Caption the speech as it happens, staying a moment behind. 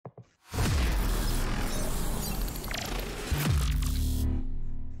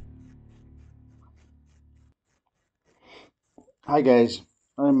Hi guys,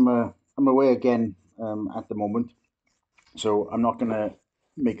 I'm away again at the moment, so I'm not gonna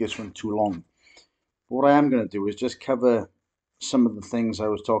make this one too long. But what I am gonna do is just cover some of the things I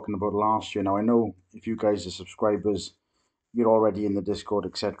was talking about last year. Now I know if you guys are subscribers, you're already in the Discord,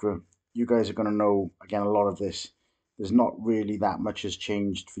 etc. You guys are gonna know again a lot of this. There's not really that much has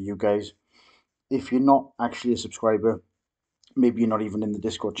changed for you guys. If you're not actually a subscriber, maybe you're not even in the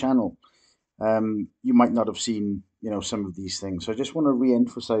Discord channel. You might not have seen, some of these things. So I just want to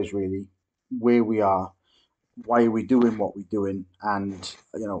re-emphasize really where we are, why are we doing what we're doing, and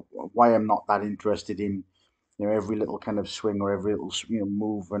why I'm not that interested in every little kind of swing or every little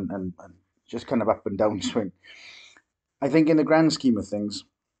move and just kind of up and down swing. I think in the grand scheme of things,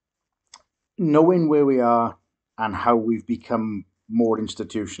 knowing where we are and how we've become more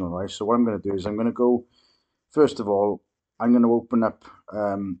institutional, right? So what I'm going to do is I'm going to go first of all. I'm going to open up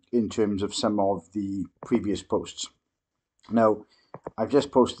in terms of some of the previous posts. Now, I've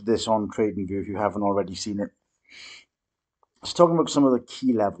just posted this on TradingView if you haven't already seen it. It's talking about some of the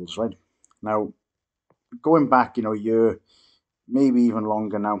key levels, right? Now, going back, a year, maybe even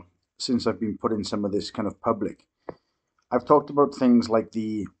longer now, since I've been putting some of this kind of public, I've talked about things like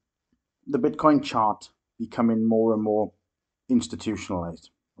the Bitcoin chart becoming more and more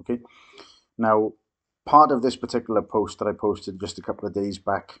institutionalized. Okay. Now, part of this particular post that I posted just a couple of days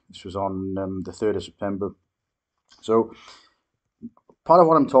back, this was on the 3rd of September. So, part of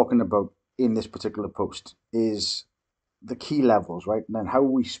what I'm talking about in this particular post is the key levels, right? And then how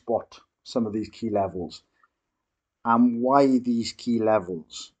we spot some of these key levels and why these key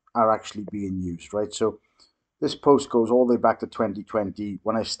levels are actually being used, right? So this post goes all the way back to 2020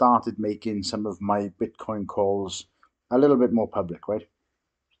 when I started making some of my Bitcoin calls a little bit more public, right?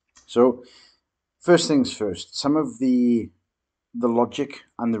 So first things first, some of the logic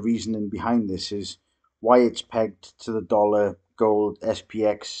and the reasoning behind this is why it's pegged to the dollar, gold,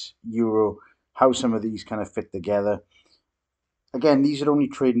 SPX, euro, how some of these kind of fit together. Again, these are only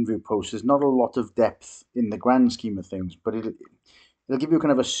TradingView posts. There's not a lot of depth in the grand scheme of things, but it'll give you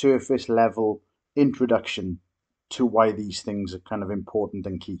kind of a surface level introduction to why these things are kind of important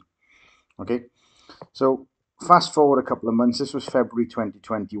and key. Okay, so fast forward a couple of months. This was February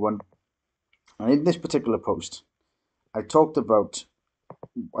 2021, and in this particular post, I talked about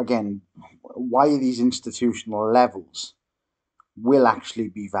again why these institutional levels will actually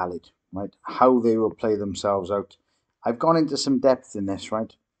be valid, right? How they will play themselves out. I've gone into some depth in this,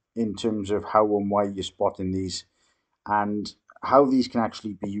 right? In terms of how and why you're spotting these and how these can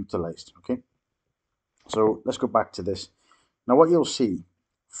actually be utilized, okay? So let's go back to this. Now, what you'll see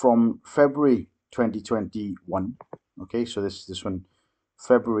from February 2021, okay, so this one,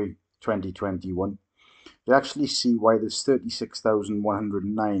 February 2021, you actually see why this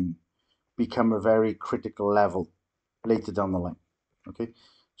 36,109 become a very critical level later down the line. Okay,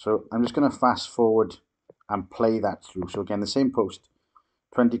 so I'm just going to fast forward and play that through. So again, the same post,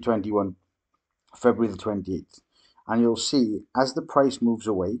 2021, February the 28th. And you'll see as the price moves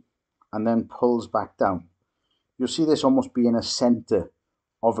away and then pulls back down, you'll see this almost being a center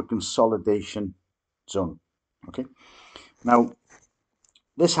of a consolidation zone. Okay, now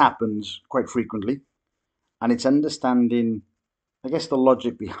this happens quite frequently, and it's understanding, I guess, the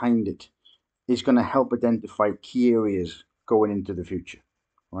logic behind it is going to help identify key areas going into the future,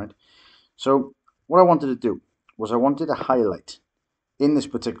 right? So what I wanted to do was I wanted to highlight in this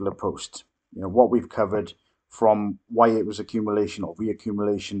particular post, what we've covered from why it was accumulation or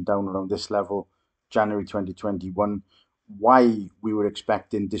reaccumulation down around this level, January 2021, why we were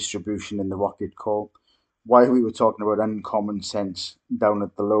expecting distribution in the rocket call, why we were talking about uncommon sense down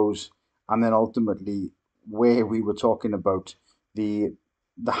at the lows, and then ultimately where we were talking about the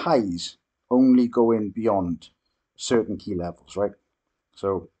the highs only going beyond certain key levels, right?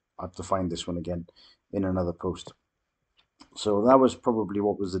 So I have to find this one again in another post. So that was probably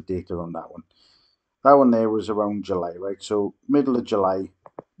what was the data on that one. That one there was around July, right? So middle of July.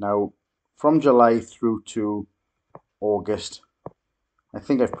 Now, from July through to August, I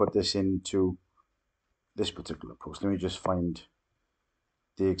think I've put this into this particular post. Let me just find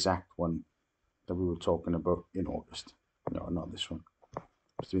the exact one that we were talking about in August. No, not this one.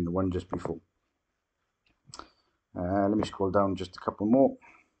 It's doing the one just before. Let me scroll down just a couple more.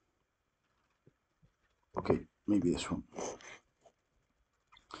 Okay, maybe this one.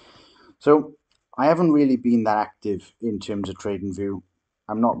 So I haven't really been that active in terms of TradingView.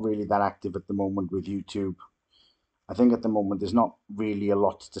 I'm not really that active at the moment with YouTube. I think at the moment there's not really a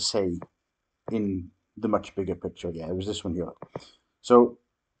lot to say in the much bigger picture. Yeah, it was this one here. So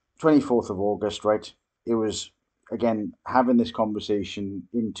 24th of August, right? It was again having this conversation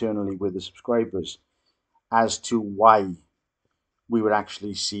internally with the subscribers as to why we were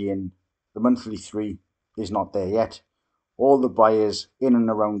actually seeing the monthly 3 is not there yet. All the buyers in and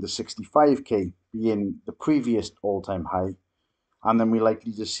around the 65k being the previous all-time high, and then we're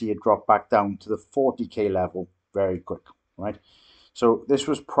likely to see it drop back down to the 40k level very quick, right? So this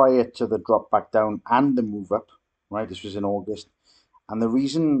was prior to the drop back down and the move up, right? This was in August. And the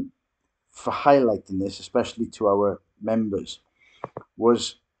reason for highlighting this, especially to our members,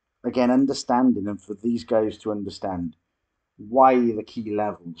 was again understanding, and for these guys to understand why the key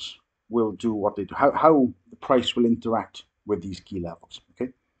levels will do what they do, how the price will interact with these key levels.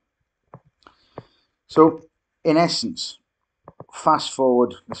 Okay, so in essence, fast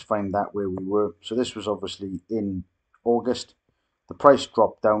forward, let's find that where we were. So this was obviously in August. The price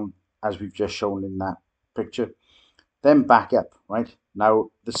dropped down as we've just shown in that picture, then back up, right?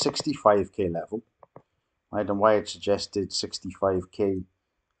 Now the 65k level, right, and why it suggested 65k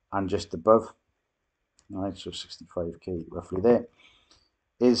and just above, right, so 65k roughly there,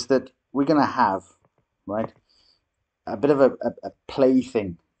 is that we're going to have, right, a bit of a play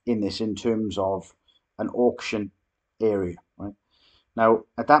thing in this in terms of an auction area, right? Now,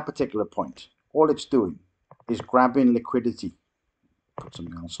 at that particular point, all it's doing is grabbing liquidity. Put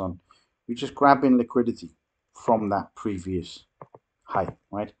something else on. We're just grabbing liquidity from that previous high,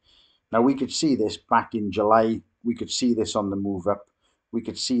 right? Now, we could see this back in July. We could see this on the move up. We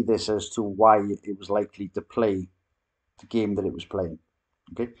could see this as to why it was likely to play the game that it was playing.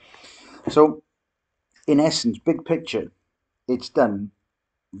 Okay, so in essence, big picture, it's done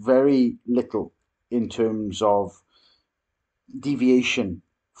very little in terms of deviation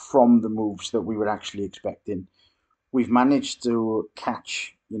from the moves that we were actually expecting. We've managed to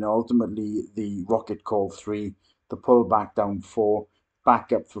catch, ultimately the rocket call 3, the pull back down 4,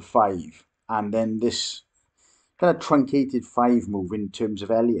 back up for 5, and then this kind of truncated 5 move in terms of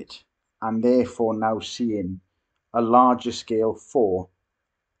Elliott, and therefore now seeing a larger scale 4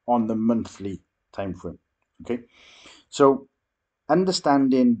 on the monthly time frame. Okay, so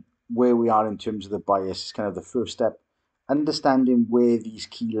understanding where we are in terms of the bias is kind of the first step. Understanding where these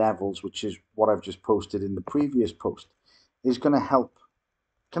key levels, which is what I've just posted in the previous post, is going to help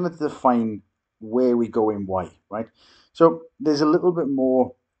kind of define where we go and why, right? So there's a little bit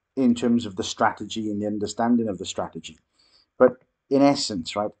more in terms of the strategy and the understanding of the strategy. But in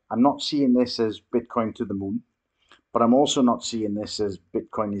essence, right, I'm not seeing this as Bitcoin to the moon, but I'm also not seeing this as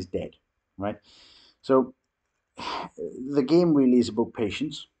Bitcoin is dead, right? So the game really is about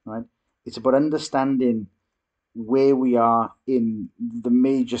patience, right? It's about understanding where we are in the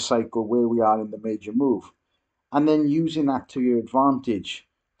major cycle, where we are in the major move, and then using that to your advantage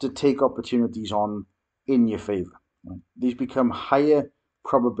to take opportunities on in your favor. Right? These become higher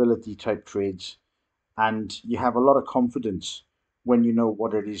probability type trades, and you have a lot of confidence when you know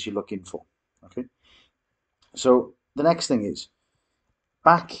what it is you're looking for. Okay, so the next thing is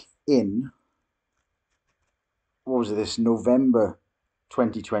back in, what was this, November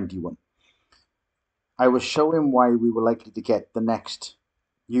 2021. I was showing why we were likely to get the next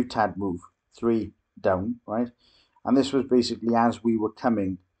UTAD move 3 down, right? And this was basically as we were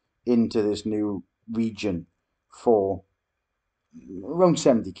coming into this new region for around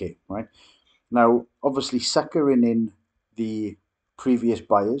 70k, right? Now, obviously, suckering in the previous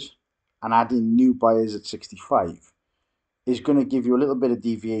buyers and adding new buyers at 65 is going to give you a little bit of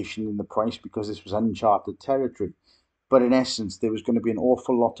deviation in the price because this was uncharted territory. But in essence, there was going to be an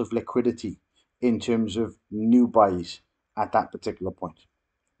awful lot of liquidity in terms of new buys at that particular point.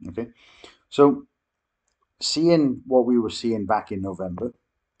 Okay, so seeing what we were seeing back in November,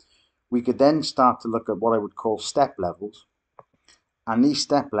 we could then start to look at what I would call step levels. And these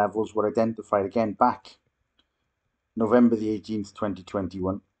step levels were identified again back November the 18th,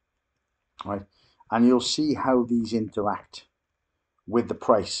 2021. Right? And you'll see how these interact with the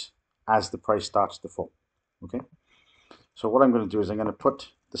price as the price starts to fall. Okay. So what I'm going to do is I'm going to put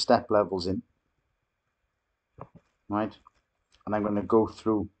the step levels in. Right. And I'm going to go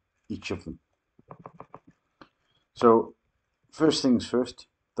through each of them. So first things first,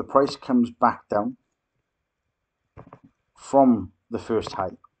 the price comes back down from the first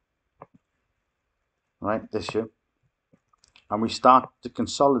high, right, this year, and we start to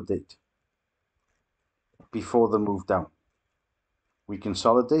consolidate before the move down. We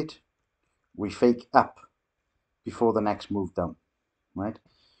consolidate, we fake up before the next move down, right?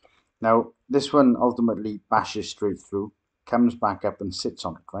 Now, this one ultimately bashes straight through, comes back up and sits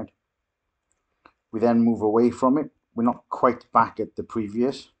on it, right? We then move away from it. We're not quite back at the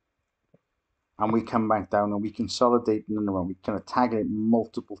previous, and we come back down and we consolidate in and around. We kind of tag it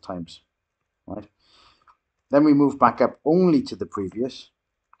multiple times, right? Then we move back up only to the previous,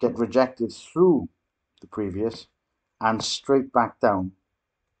 get rejected through the previous, and straight back down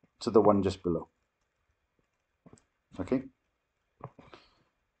to the one just below. Okay.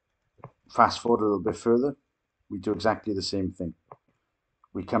 Fast forward a little bit further, we do exactly the same thing.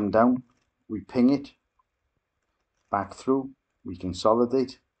 We come down, we ping it, back through, we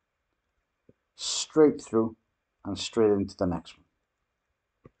consolidate, straight through, and straight into the next one.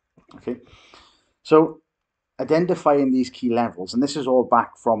 Okay, so identifying these key levels, and this is all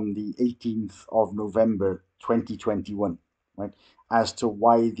back from the 18th of November 2021, right, as to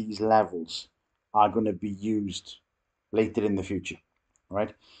why these levels are going to be used later in the future,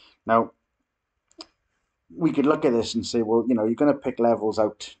 right? Now, we could look at this and say, well, you're going to pick levels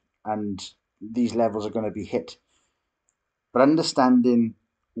out and these levels are going to be hit. But understanding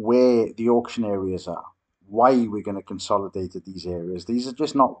where the auction areas are, why we're going to consolidate at these areas, these are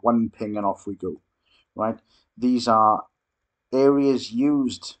just not one ping and off we go, right? These are areas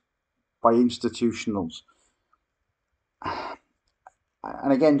used by institutionals.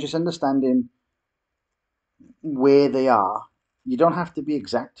 And again, just understanding where they are, you don't have to be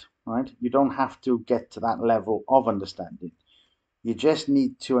exact, right? You don't have to get to that level of understanding. You just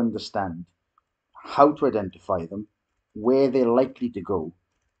need to understand how to identify them, where they're likely to go.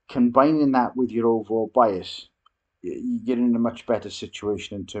 Combining that with your overall bias, you get in a much better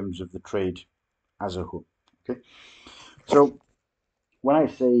situation in terms of the trade as a whole. Okay, so when I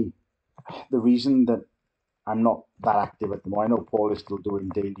say the reason that I'm not that active at the moment, I know Paul is still doing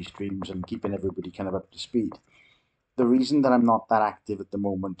daily streams and keeping everybody kind of up to speed. The reason that I'm not that active at the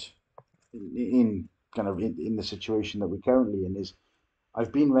moment in the situation that we're currently in is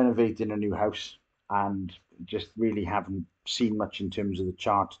I've been renovating a new house and just really haven't seen much in terms of the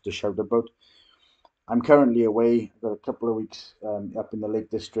chart to shout about. I'm currently away. I've got a couple of weeks up in the Lake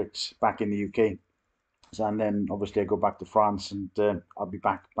Districts back in the UK. So, and then obviously I go back to France and I'll be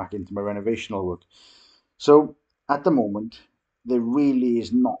back into my renovational work. So at the moment, there really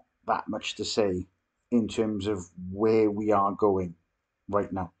is not that much to say in terms of where we are going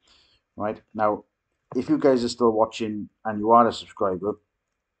right now. Right now, if you guys are still watching and you are a subscriber,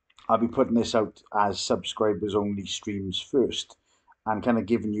 I'll be putting this out as subscribers only streams first and kind of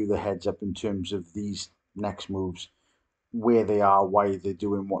giving you the heads up in terms of these next moves, where they are, why they're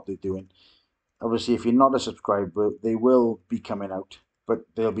doing what they're doing. Obviously, if you're not a subscriber, they will be coming out, but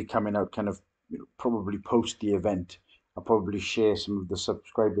they'll be coming out kind of probably post the event. I'll probably share some of the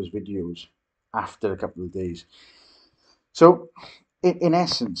subscribers' videos after a couple of days. So, in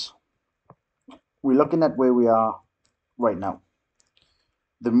essence, we're looking at where we are right now.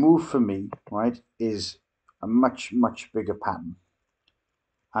 The move for me, right, is a much, much bigger pattern.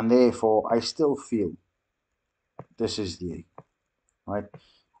 And therefore, I still feel this is the A, right?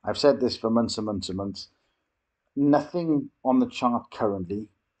 I've said this for months and months and months. Nothing on the chart currently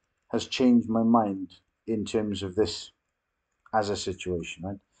has changed my mind in terms of this as a situation,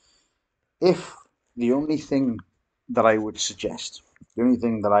 right? If the only thing that I would suggest, the only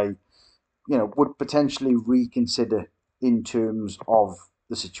thing that I, would potentially reconsider in terms of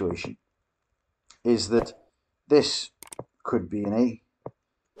the situation is that this could be an A,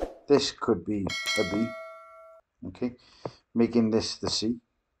 this could be a B, okay, making this the C.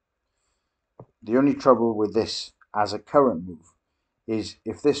 The only trouble with this as a current move is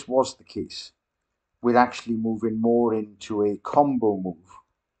if this was the case, we're actually moving more into a combo move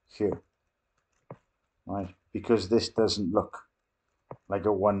here, right? Because this doesn't look like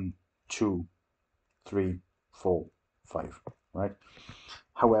a 1, 2, 3, 4, 5, right?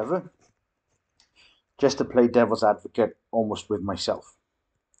 However, just to play devil's advocate almost with myself,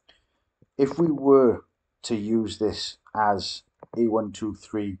 if we were to use this as a 1, 2,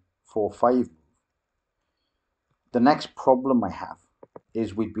 3, 4, 5 move, the next problem I have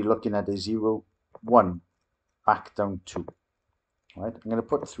is we'd be looking at a 0, 1, back down 2. Right? I'm going to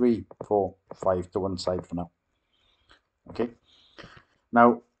put 3, 4, 5 to one side for now. Okay.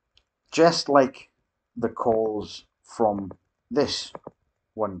 Now, just like the calls from this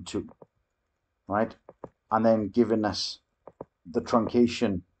 1, 2, right? And then giving us the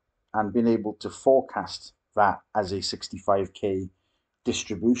truncation and being able to forecast that as a 65k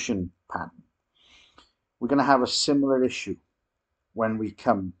distribution pattern. We're going to have a similar issue when we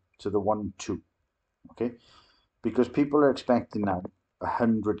come to the 1, 2, okay? Because people are expecting now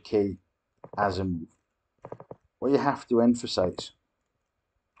 100k as a move. What you have to emphasize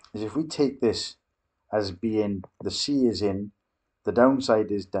is if we take this as being the C is in, the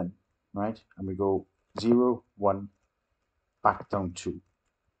downside is done, right? And we go 0, 1, back down 2.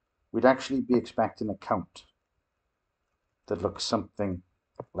 We'd actually be expecting a count that looks something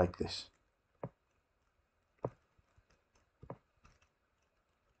like this.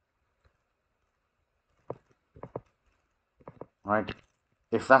 right?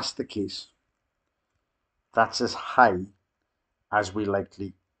 If that's the case, that's as high as we're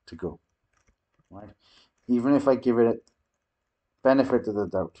likely to go, right? Even if I give it benefit of the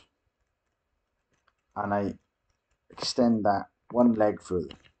doubt and I extend that one leg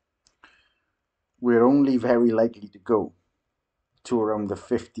further, we're only very likely to go to around the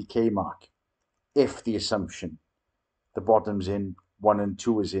 50k mark if the assumption the bottom's in, one and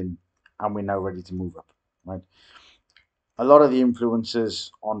two is in, and we're now ready to move up, right? A lot of the influencers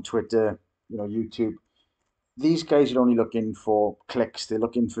on Twitter, YouTube, these guys are only looking for clicks, they're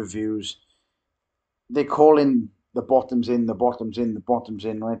looking for views. They call in the bottoms in, the bottoms in, the bottoms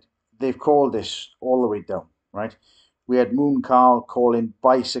in, right? They've called this all the way down, right? We had Moon Carl calling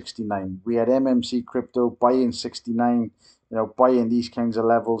buy 69. We had MMC Crypto buying 69, buying these kinds of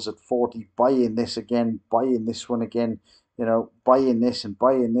levels at 40, buying this again, buying this one again, buying this and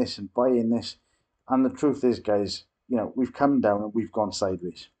buying this and buying this. And the truth is, guys, we've come down and we've gone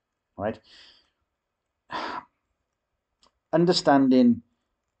sideways, right? Understanding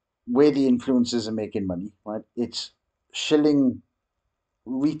where the influencers are making money, right? It's shilling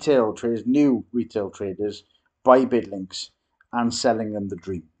retail traders, new retail traders, buy BitLinks and selling them the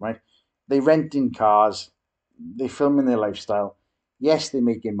dream, right? They rent in cars, they film in their lifestyle. Yes, they're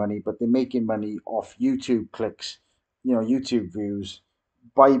making money, but they're making money off YouTube clicks, YouTube views,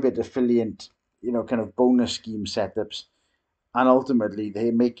 Bybit affiliate, kind of bonus scheme setups, and ultimately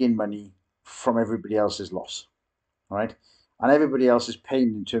they're making money from everybody else's loss, right? And everybody else is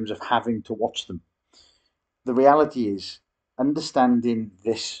paying in terms of having to watch them. The reality is understanding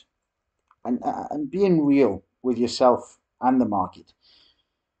this and being real with yourself and the market.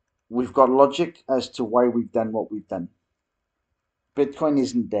 We've got logic as to why we've done what we've done. Bitcoin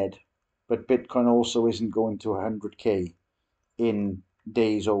isn't dead, but Bitcoin also isn't going to 100k in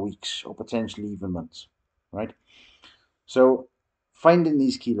days or weeks or potentially even months, right? So finding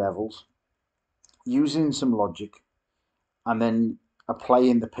these key levels, using some logic, and then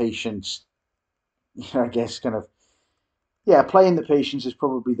applying the patience, I guess, kind of, yeah, playing the patience is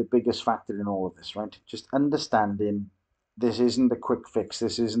probably the biggest factor in all of this, right? Just understanding this isn't a quick fix.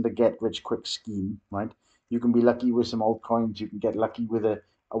 This isn't a get rich quick scheme, right? You can be lucky with some altcoins. You can get lucky with a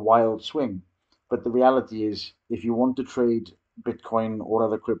wild swing. But the reality is, if you want to trade Bitcoin or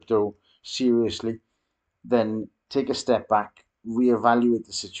other crypto seriously, then take a step back, reevaluate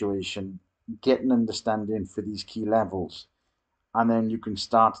the situation, get an understanding for these key levels, and then you can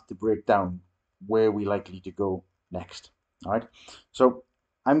start to break down where we're likely to go next. All right. So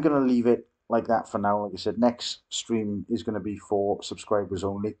I'm going to leave it like that for now. Like I said, next stream is going to be for subscribers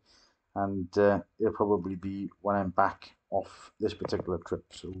only, and it'll probably be when I'm back off this particular trip.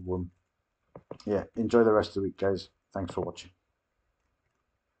 So yeah, enjoy the rest of the week, guys. Thanks for watching.